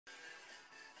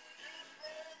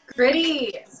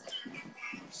Gritty.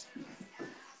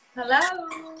 Hello.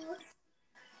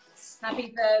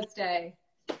 Happy Thursday.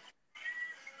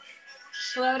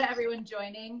 Hello to everyone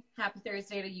joining. Happy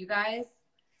Thursday to you guys.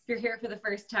 If you're here for the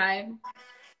first time,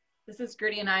 this is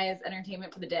Gritty and I's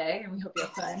entertainment for the day, and we hope you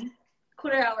have fun.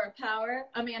 Quarter hour of power.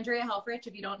 I'm Andrea Helfrich.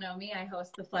 If you don't know me, I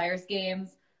host the Flyers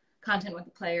games, content with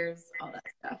the players, all that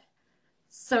stuff.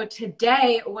 So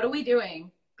today, what are we doing?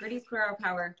 Gritty's quarter hour of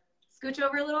power. Scooch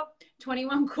over a little.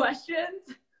 21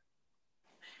 questions.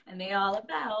 And they all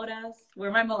about us. Where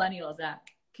my millennials at?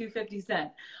 Q50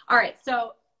 cent. All right,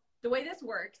 so the way this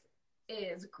works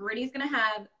is Gritty's going to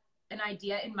have an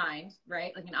idea in mind,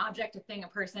 right? Like an object, a thing, a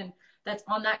person that's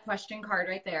on that question card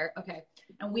right there. Okay.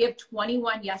 And we have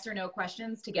 21 yes or no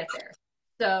questions to get there.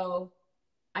 So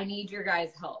I need your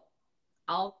guys' help.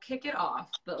 I'll kick it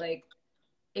off, but like,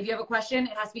 if you have a question,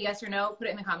 it has to be yes or no. Put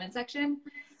it in the comment section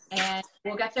and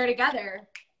we'll get there together.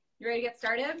 You ready to get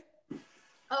started?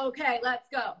 Okay, let's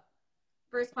go.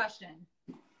 First question.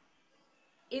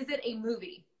 Is it a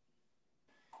movie?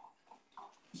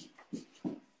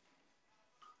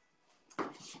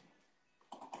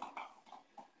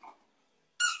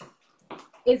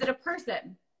 Is it a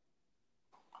person?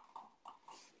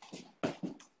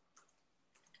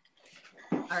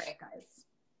 All right, guys.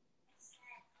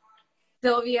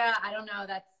 Sylvia, I don't know.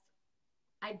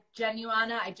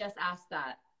 Genuana, I just asked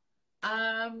that.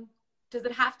 Does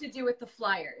it have to do with the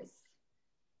Flyers?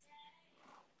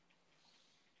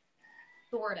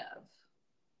 Sort of.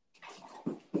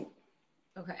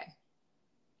 Okay.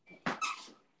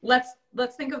 Let's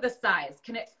think of the size.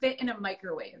 Can it fit in a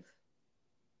microwave?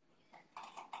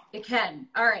 It can.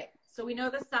 All right. So we know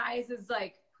the size is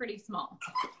like pretty small.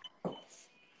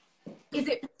 Is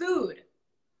it food?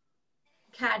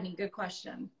 Cadney, good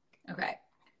question. Okay.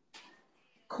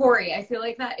 Corey, I feel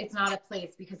like that it's not a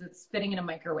place because it's fitting in a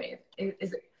microwave.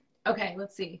 Is it? Okay,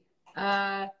 let's see.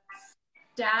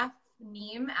 Staff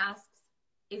Neem asks,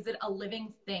 is it a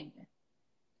living thing?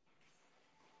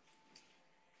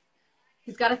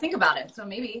 He's got to think about it, so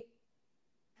maybe.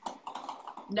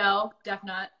 No, def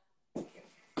not.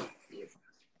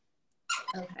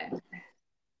 Okay.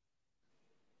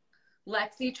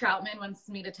 Lexi Troutman wants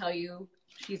me to tell you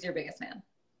she's your biggest fan.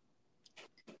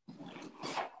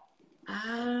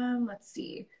 Let's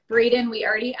see. Braden, we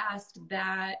already asked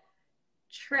that.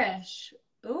 Trish.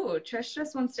 Ooh, Trish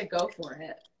just wants to go for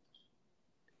it.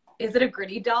 Is it a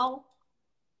Gritty doll?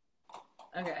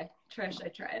 Okay, Trish, I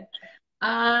tried.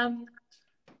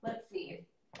 Let's see.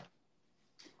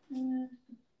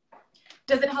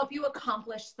 Does it help you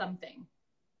accomplish something?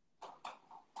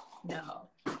 No.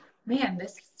 Man,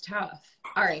 this is tough.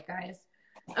 All right, guys.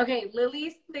 Okay,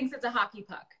 Lily thinks it's a hockey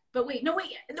puck. But wait, no,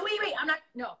 wait. I'm not,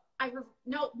 no,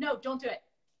 don't do it.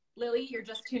 Lily, you're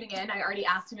just tuning in. I already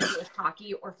asked him if it was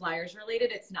hockey or Flyers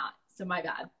related. It's not, so my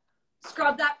bad.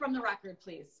 Scrub that from the record,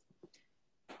 please.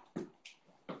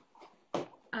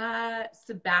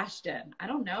 Sebastian, I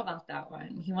don't know about that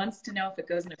one. He wants to know if it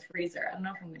goes in a freezer. I don't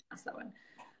know if I'm going to ask that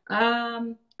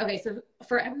one. Okay, so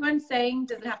for everyone saying,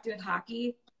 does it have to do with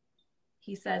hockey?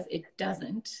 He says it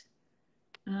doesn't.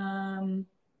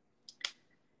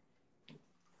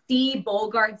 C.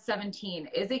 Bolgard 17.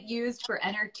 Is it used for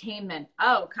entertainment?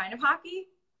 Oh, kind of hockey?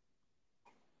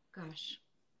 Gosh.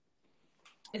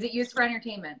 Is it used for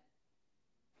entertainment?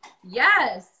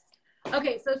 Yes.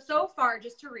 Okay, so far,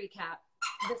 just to recap,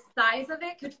 the size of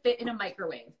it could fit in a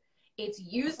microwave. It's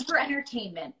used for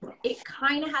entertainment. It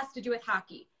kind of has to do with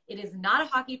hockey. It is not a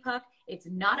hockey puck. It's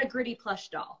not a Gritty plush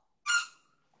doll.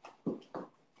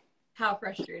 How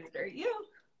frustrated are you?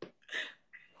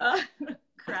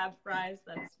 Crab fries,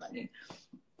 that's funny.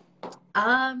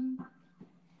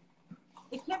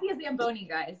 It can't be a Zamboni,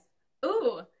 guys.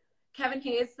 Ooh, Kevin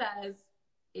Hayes says,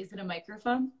 is it a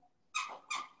microphone?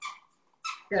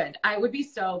 Good. I would be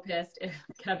so pissed if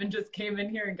Kevin just came in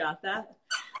here and got that.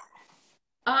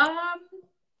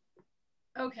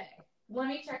 Okay, let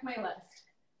me check my list.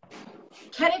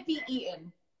 Can it be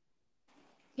eaten?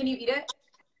 Can you eat it?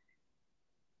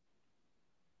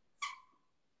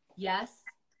 Yes.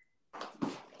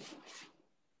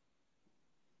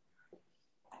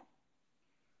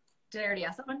 Did I already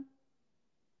ask that one?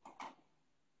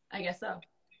 I guess so.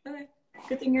 Okay.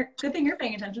 Good thing you're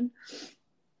paying attention.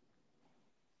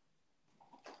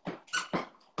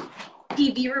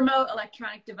 TV remote,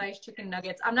 electronic device, chicken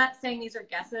nuggets. I'm not saying these are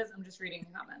guesses. I'm just reading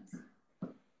the comments.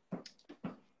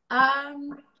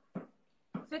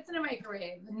 Fits in a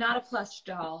microwave. Not a plush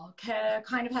doll.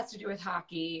 Kind of has to do with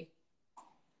hockey.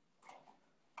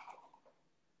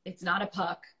 It's not a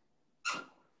puck.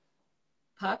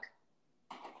 Puck?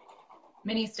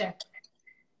 Mini stick.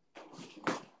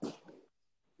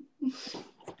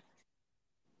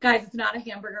 Guys, it's not a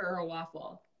hamburger or a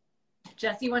waffle.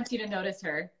 Jessie wants you to notice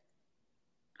her.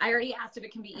 I already asked if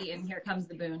it can be eaten. Here comes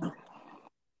the boon.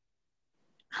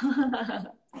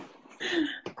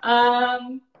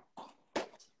 All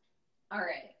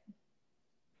right.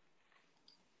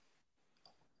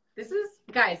 This is,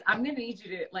 guys, I'm going to need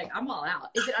you to, like, I'm all out.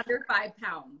 Is it under 5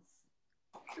 pounds?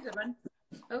 That's a good one.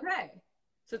 Okay.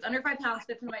 So it's under 5 pounds,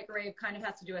 fits in the microwave, kind of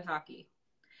has to do with hockey.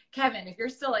 Kevin, if you're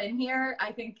still in here,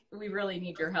 I think we really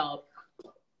need your help.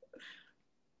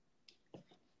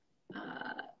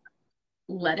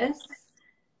 Lettuce.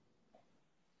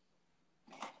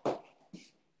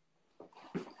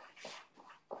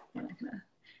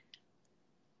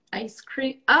 Ice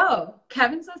cream. Oh,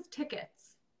 Kevin says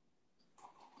tickets.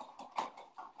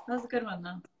 That was a good one,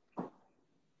 though.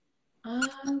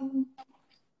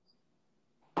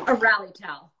 A rally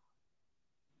towel.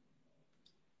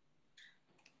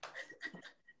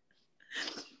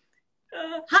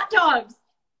 Hot dogs.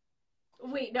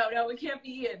 Wait, no, it can't be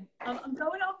eaten. I'm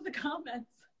going off the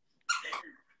comments.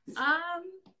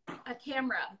 A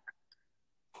camera.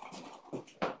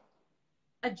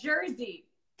 A jersey.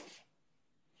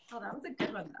 Oh, that was a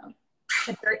good one, though.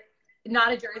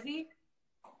 Not a jersey?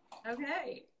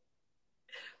 Okay.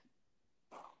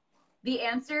 The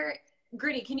answer,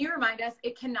 Gritty, can you remind us?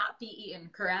 It cannot be eaten,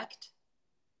 correct?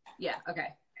 Yeah,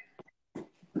 okay.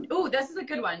 Ooh, this is a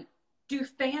good one. Do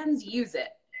fans use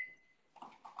it?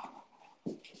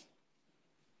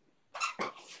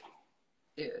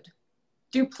 Dude.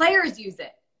 Do players use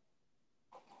it?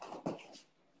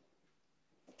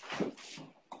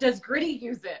 Does Gritty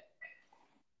use it?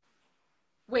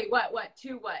 Wait, what?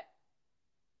 Two what?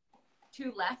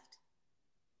 2 left?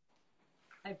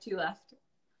 I have 2 left.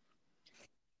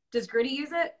 Does Gritty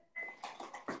use it?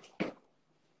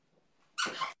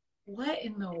 What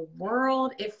in the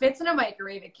world? It fits in a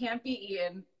microwave. It can't be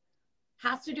eaten.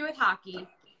 Has to do with hockey.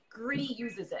 Gritty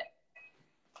uses it.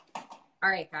 All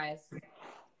right, guys.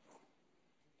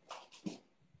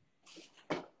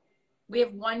 We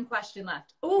have 1 question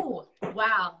left. Oh,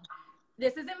 wow.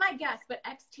 This isn't my guess, but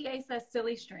XTA says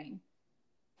silly string.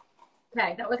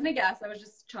 Okay, that wasn't a guess. I was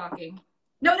just talking.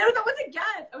 No, that wasn't a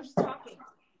guess. I was just talking.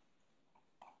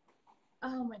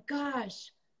 Oh my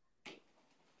gosh.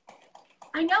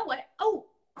 I know what. Oh,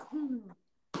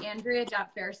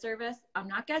 Andrea.fair service. I'm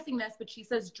not guessing this, but she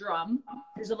says drum.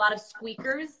 There's a lot of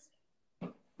squeakers.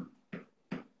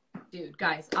 Dude,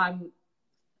 guys,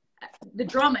 the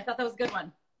drum. I thought that was a good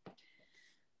one.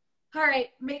 All right,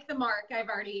 make the mark. I've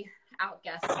already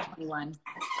outguessed 21.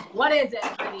 What is it,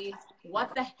 Gritty?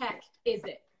 What the heck is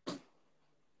it?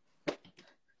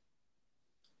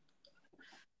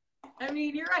 I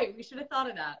mean, you're right. We should have thought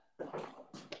of that.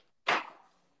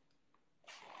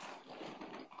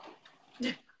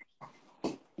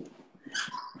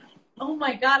 Oh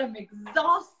my God, I'm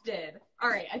exhausted. All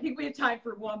right, I think we have time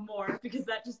for 1 more because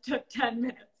that just took 10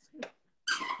 minutes.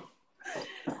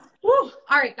 Woo.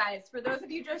 All right, guys, for those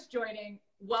of you just joining,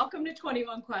 welcome to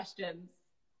 21 questions.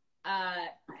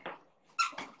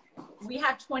 We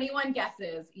have 21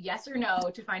 guesses, yes or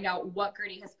no, to find out what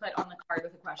Gritty has put on the card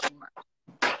with a question mark.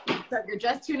 So if you're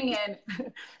just tuning in,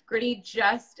 Gritty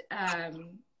just,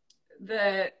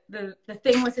 the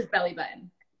thing was his belly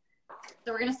button.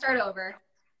 So we're gonna start over.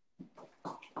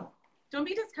 Don't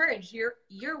be discouraged.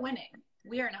 You're winning.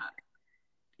 We are not.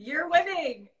 You're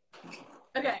winning.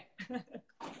 Okay.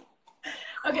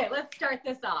 Okay, let's start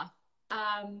this off.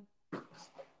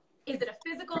 Is it a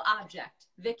physical object?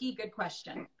 Vicky, good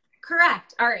question.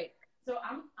 Correct. All right. So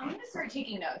I'm going to start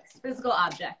taking notes. Physical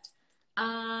object.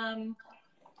 Guys,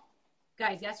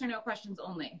 yes or no questions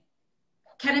only.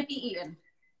 Can it be eaten?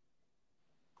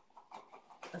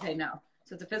 Okay, no.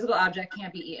 So it's a physical object,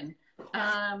 can't be eaten.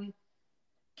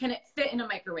 Can it fit in a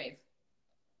microwave?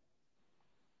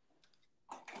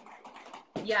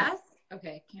 Yes.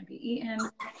 Okay, can't be eaten.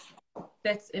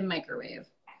 Fits in microwave.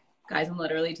 Guys, I'm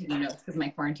literally taking notes because my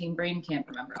quarantine brain can't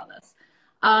remember all this.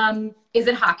 Is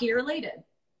it hockey related?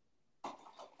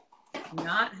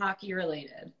 Not hockey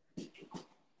related.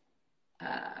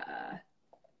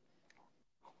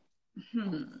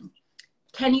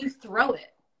 Can you throw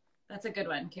it? That's a good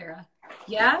one, Kara.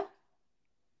 Yeah?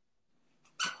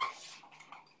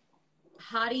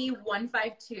 Hottie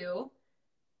 152.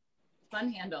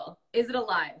 Fun handle. Is it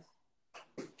alive?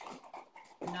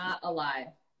 Not alive.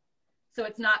 So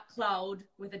it's not cloud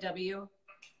with a W?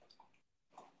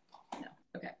 No.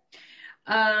 Okay.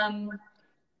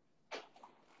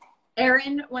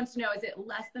 Erin wants to know, is it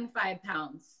less than 5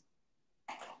 pounds?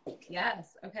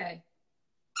 Yes. Okay.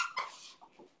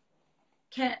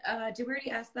 Did we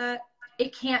already ask that?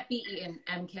 It can't be eaten,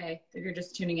 MK, if you're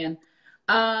just tuning in.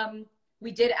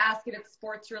 We did ask if it's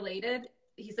sports related.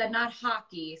 He said not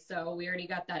hockey, so we already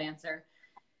got that answer.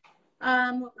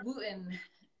 Wooten.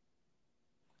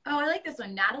 Oh, I like this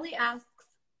one. Natalie asks,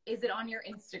 is it on your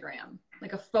Instagram?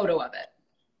 Like a photo of it.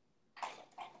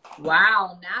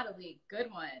 Wow, Natalie, good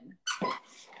one.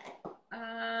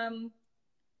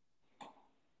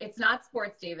 It's not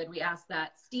sports, David. We asked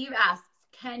that. Steve asks,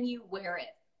 can you wear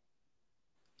it?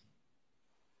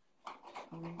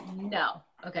 No.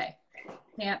 Okay.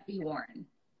 Can't be worn.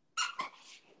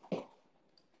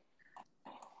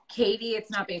 Katie, it's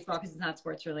not baseball because it's not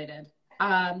sports related.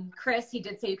 Chris, he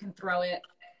did say you can throw it.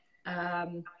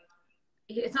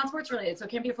 It's not sports related, so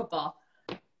it can't be a football.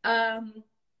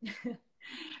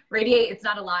 Radiate, it's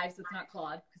not alive, so it's not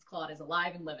Claude, because Claude is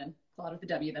alive and living. Claude with a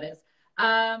W, that is.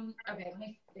 Okay, let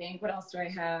me think. What else do I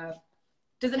have?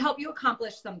 Does it help you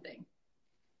accomplish something?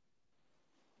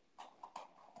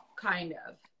 Kind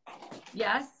of.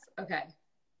 Yes? Okay.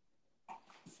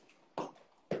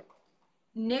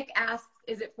 Nick asks,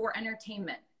 is it for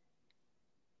entertainment?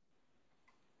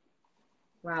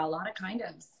 Wow, a lot of kind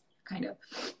ofs. Kind of.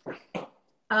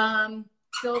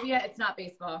 Sylvia, it's not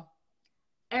baseball.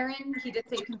 Aaron, he did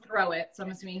say you can throw it, so I'm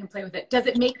assuming you can play with it. Does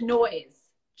it make noise?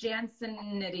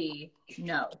 Jansenity,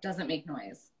 no, doesn't make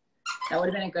noise. That would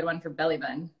have been a good one for belly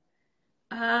button.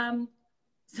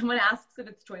 Someone asks if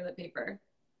it's toilet paper.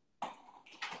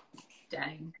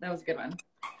 Dang, that was a good one.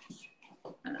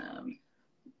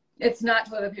 It's not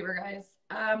toilet paper, guys.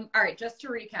 All right, just to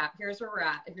recap, here's where we're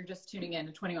at. If you're just tuning in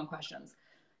to 21 questions.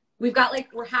 We've got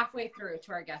we're halfway through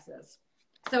to our guesses.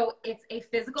 So it's a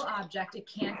physical object. It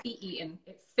can't be eaten.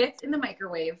 It fits in the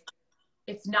microwave.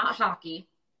 It's not hockey,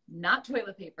 not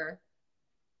toilet paper,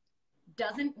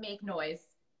 doesn't make noise.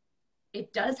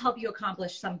 It does help you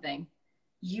accomplish something.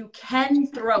 You can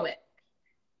throw it.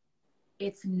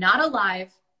 It's not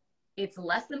alive. It's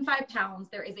less than 5 pounds.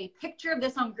 There is a picture of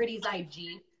this on Gritty's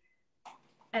IG,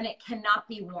 and it cannot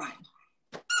be worn.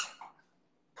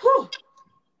 Whew.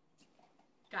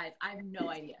 Guys, I have no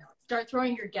idea. Start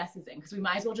throwing your guesses in, because we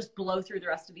might as well just blow through the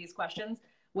rest of these questions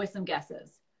with some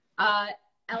guesses.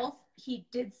 Elf, he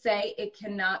did say it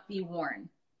cannot be worn.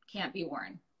 Can't be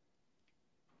worn.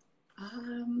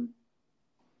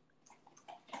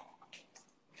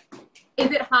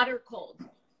 Is it hot or cold?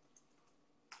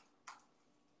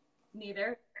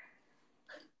 Neither.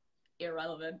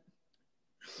 Irrelevant.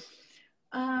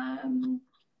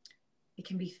 It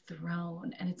can be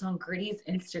thrown, and it's on Gritty's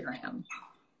Instagram.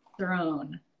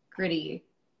 Thrown. Gritty.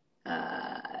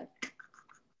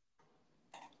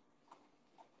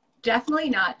 Definitely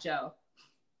not Joe.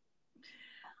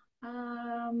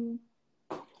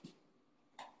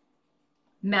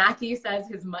 Matthew says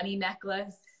his money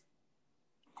necklace.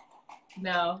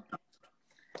 No.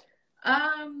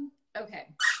 Okay.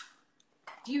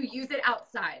 Do you use it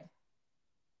outside?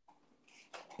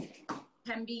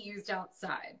 Can be used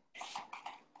outside.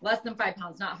 Less than 5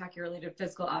 pounds, not hockey related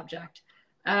physical object.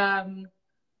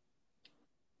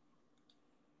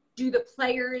 Do the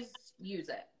players use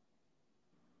it?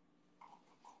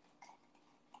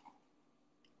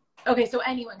 Okay, so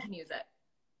anyone can use it.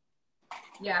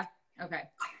 Yeah, okay.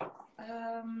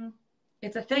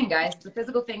 It's a thing, guys. It's a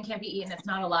physical thing, can't be eaten, it's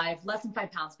not alive, less than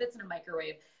 5 pounds, fits in a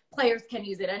microwave. Players can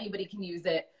use it, anybody can use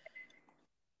it.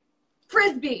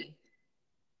 Frisbee.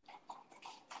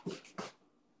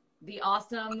 The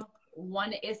awesome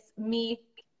one is me.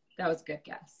 That was a good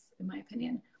guess, in my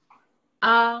opinion.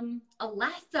 A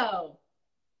lasso.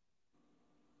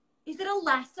 Is it a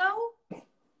lasso?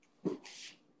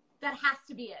 That has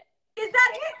to be it. Is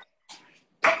that it?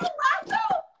 It's a lasso!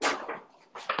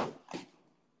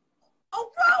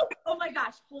 Oh, bro! Oh my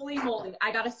gosh, holy moly.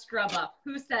 I gotta scrub up.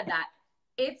 Who said that?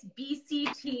 It's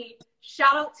BCT.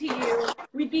 Shout out to you.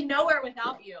 We'd be nowhere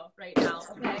without you right now,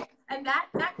 okay? And that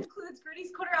concludes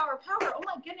Gritty's Quarter Hour Power. Oh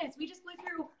my goodness, we just went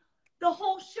through the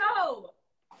whole show.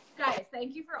 Guys,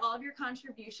 thank you for all of your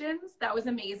contributions. That was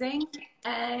amazing.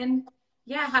 And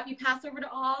yeah, happy Passover to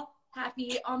all.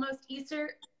 Happy almost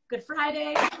Easter, Good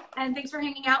Friday. And thanks for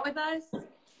hanging out with us.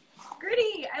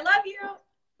 Gritty, I love you.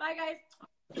 Bye, guys.